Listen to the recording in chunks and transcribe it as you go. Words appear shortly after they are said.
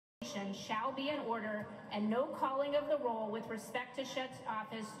nomination shall be in order, and no calling of the roll with respect to such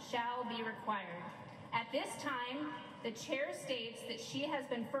office shall be required. At this time, the chair states that she has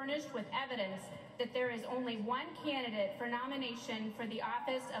been furnished with evidence that there is only one candidate for nomination for the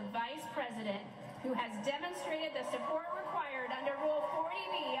office of Vice President who has demonstrated the support required under Rule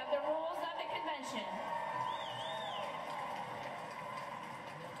 40B of the Rules of the Convention.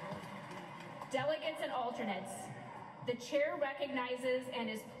 Delegates and alternates, the chair recognizes and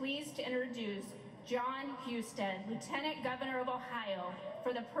is pleased to introduce John Husted, Lieutenant Governor of Ohio,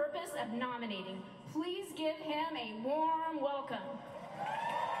 for the purpose of nominating. Please give him a warm welcome.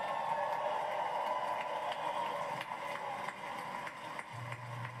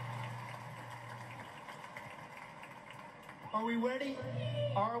 Are we ready?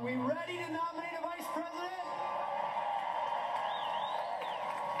 Are we ready to nominate a vice president?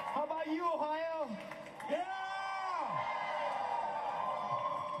 How about you, Ohio? Yeah!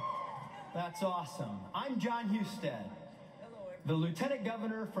 That's awesome. I'm John Husted, the Lieutenant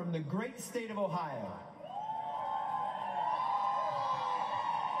Governor from the great state of Ohio.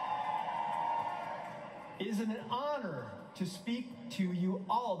 It is an honor to speak to you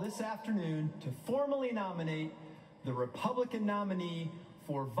all this afternoon to formally nominate the Republican nominee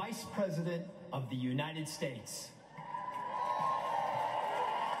for Vice President of the United States.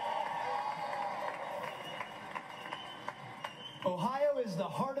 Ohio is the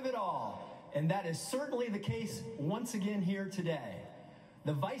heart of it all, and that is certainly the case once again here today.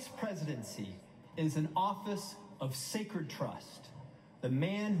 The vice presidency is an office of sacred trust. The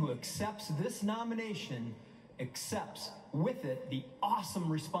man who accepts this nomination accepts with it the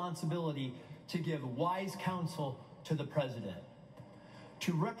awesome responsibility to give wise counsel to the president,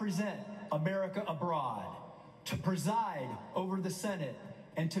 to represent America abroad, to preside over the Senate,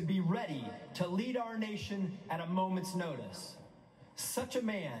 and to be ready to lead our nation at a moment's notice. Such a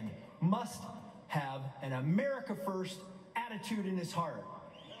man must have an America first attitude in his heart.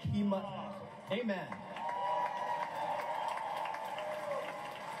 He must, amen.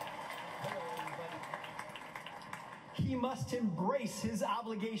 He must embrace his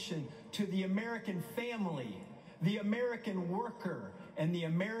obligation to the American family, the American worker, and the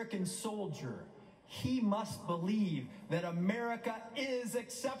American soldier. He must believe that America is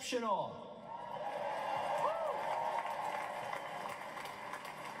exceptional.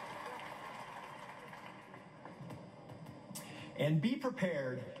 And be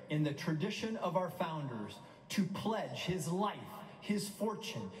prepared in the tradition of our founders to pledge his life, his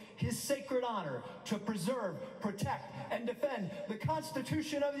fortune, his sacred honor to preserve, protect, and defend the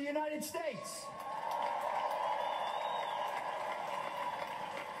Constitution of the United States.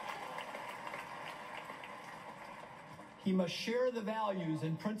 He must share the values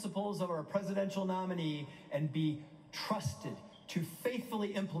and principles of our presidential nominee and be trusted to faithfully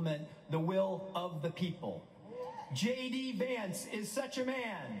implement the will of the people. J.D. Vance is such a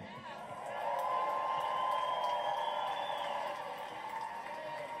man.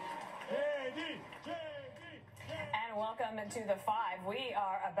 And welcome to the Five. We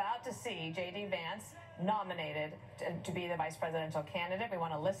are about to see J.D. Vance nominated to be the vice presidential candidate. We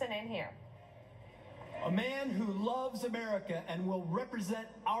want to listen in here. A man who loves America and will represent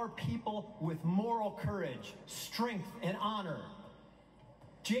our people with moral courage, strength, and honor.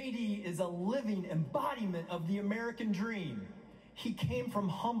 J.D. is a living embodiment of the American dream. He came from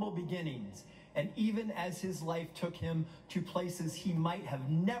humble beginnings, and even as his life took him to places he might have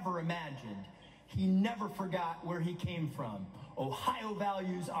never imagined, he never forgot where he came from. Ohio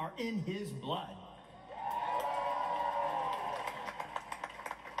values are in his blood.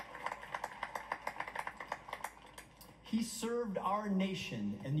 He served our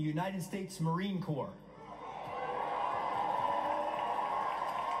nation in the United States Marine Corps.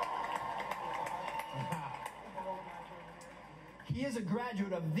 He is a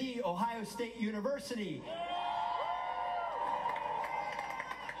graduate of The Ohio State University.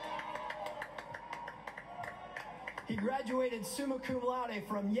 He graduated summa cum laude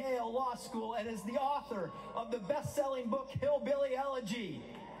from Yale Law School and is the author of the best-selling book, Hillbilly Elegy.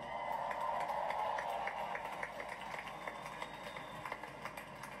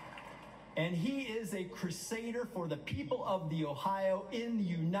 And he is a crusader for the people of the Ohio in the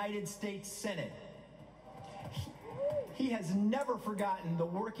United States Senate. He has never forgotten the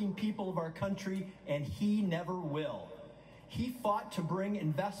working people of our country, and he never will. He fought to bring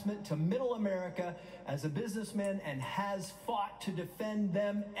investment to middle America as a businessman and has fought to defend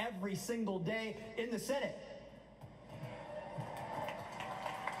them every single day in the Senate.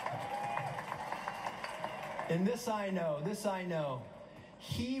 And this I know,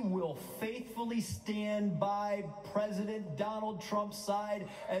 he will faithfully stand by President Donald Trump's side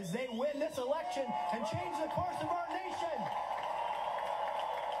as they win this election and change the course of our nation.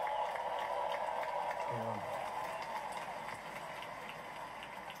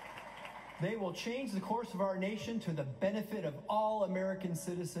 They will change the course of our nation to the benefit of all American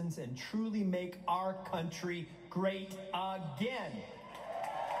citizens and truly make our country great again.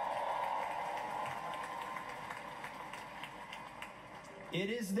 It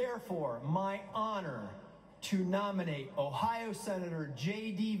is therefore my honor to nominate Ohio Senator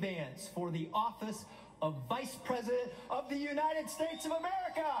J.D. Vance for the office of Vice President of the United States of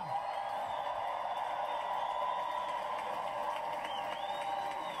America.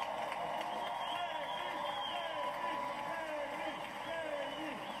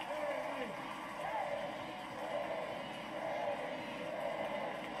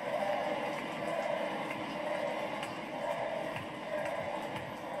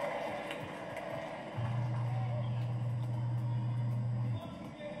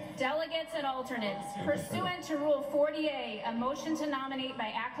 Delegates and alternates, pursuant to Rule 40A, a motion to nominate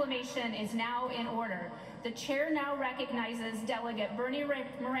by acclamation is now in order. The chair now recognizes Delegate Bernie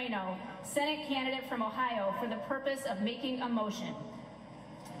Moreno, Senate candidate from Ohio, for the purpose of making a motion.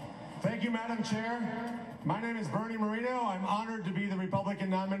 Thank you, Madam Chair. My name is Bernie Moreno. I'm honored to be the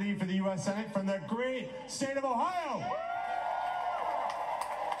Republican nominee for the U.S. Senate from the great state of Ohio.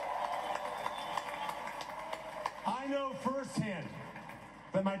 I know firsthand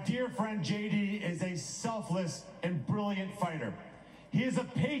that my dear friend JD is a selfless and brilliant fighter. He is a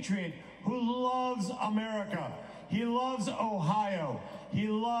patriot who loves America. He loves Ohio. He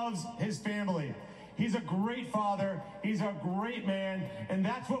loves his family. He's a great father. He's a great man. And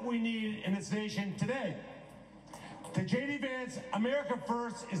that's what we need in this nation today. To JD Vance, America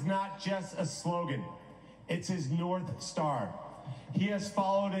First is not just a slogan. It's his North Star. He has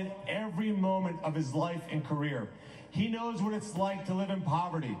followed it every moment of his life and career. He knows what it's like to live in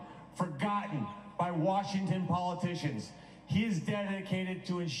poverty, forgotten by Washington politicians. He is dedicated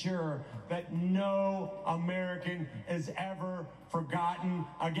to ensure that no American is ever forgotten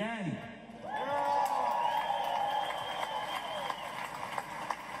again.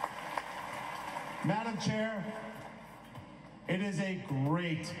 Madam Chair, it is a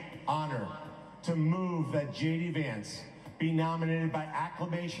great honor to move that J.D. Vance be nominated by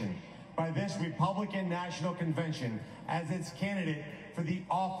acclamation by this Republican National Convention as its candidate for the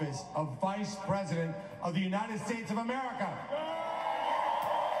office of Vice President of the United States of America.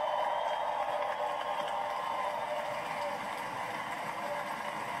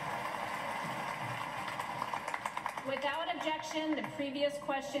 Without objection, the previous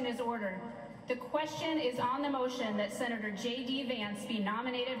question is ordered. The question is on the motion that Senator J.D. Vance be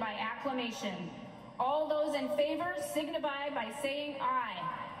nominated by acclamation. All those in favor signify by saying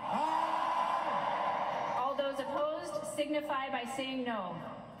aye. All those opposed signify by saying no.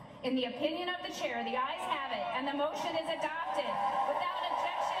 In the opinion of the chair, the ayes have it, and the motion is adopted. Without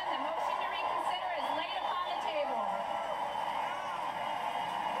objection, the motion to reconsider is laid upon the table.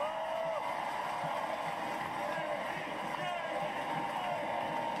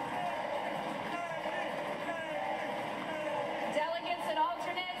 Delegates and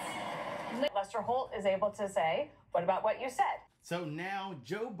alternates. Lester Holt is able to say, what about what you said? So now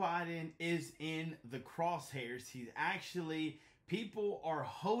Joe Biden is in the crosshairs. He's actually, people are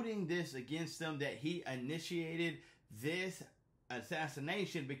holding this against him that he initiated this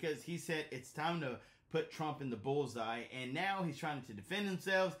assassination because he said it's time to put Trump in the bullseye. And now he's trying to defend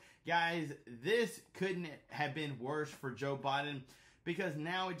himself. Guys, this couldn't have been worse for Joe Biden because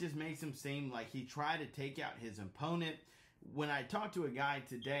now it just makes him seem like he tried to take out his opponent. When I talked to a guy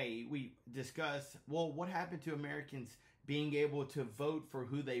today, we discussed, well, what happened to Americans being able to vote for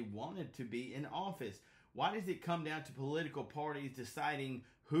who they wanted to be in office? Why does it come down to political parties deciding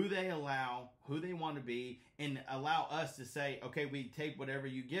who they allow, who they want to be, and allow us to say, okay, we take whatever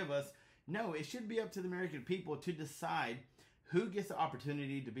you give us? No, it should be up to the American people to decide who gets the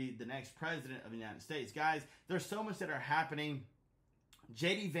opportunity to be the next president of the United States. Guys, there's so much that are happening.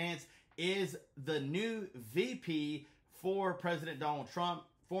 J.D. Vance is the new VP for President Donald Trump,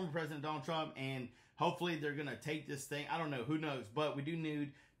 former President Donald Trump, and hopefully they're going to take this thing. I don't know. Who knows? But we do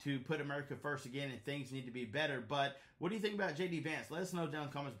need to put America first again, and things need to be better. But what do you think about J.D. Vance? Let us know down in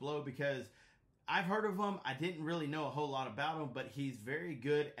the comments below because I've heard of him. I didn't really know a whole lot about him, but he's very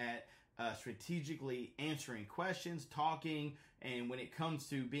good at strategically answering questions, talking, and when it comes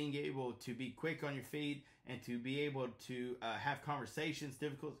to being able to be quick on your feet and to be able to have conversations,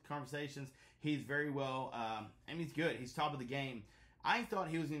 difficult conversations, he's very well, I mean, he's good. He's top of the game. I thought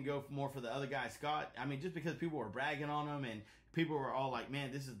he was going to go more for the other guy, Scott. I mean, just because people were bragging on him and people were all like,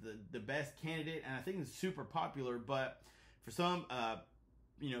 man, this is the best candidate. And I think it's super popular. But for some,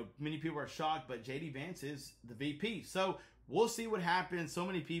 many people are shocked. But J.D. Vance is the VP. So we'll see what happens. So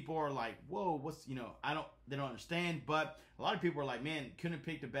many people are like, whoa, they don't understand. But a lot of people are like, man, couldn't have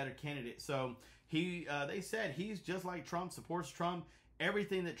picked a better candidate. So they said he's just like Trump, supports Trump.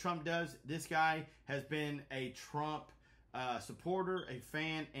 Everything that Trump does, this guy has been a Trump supporter, a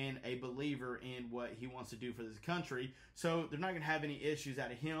fan, and a believer in what he wants to do for this country. So they're not going to have any issues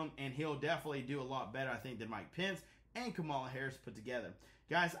out of him, and he'll definitely do a lot better, I think, than Mike Pence and Kamala Harris put together.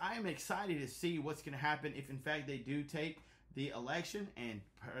 Guys, I am excited to see what's going to happen if, in fact, they do take the election and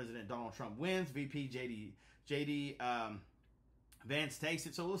President Donald Trump wins. VP J.D. Vance takes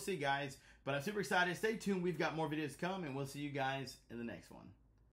it. So we'll see, guys. But I'm super excited. Stay tuned. We've got more videos to come, and we'll see you guys in the next one.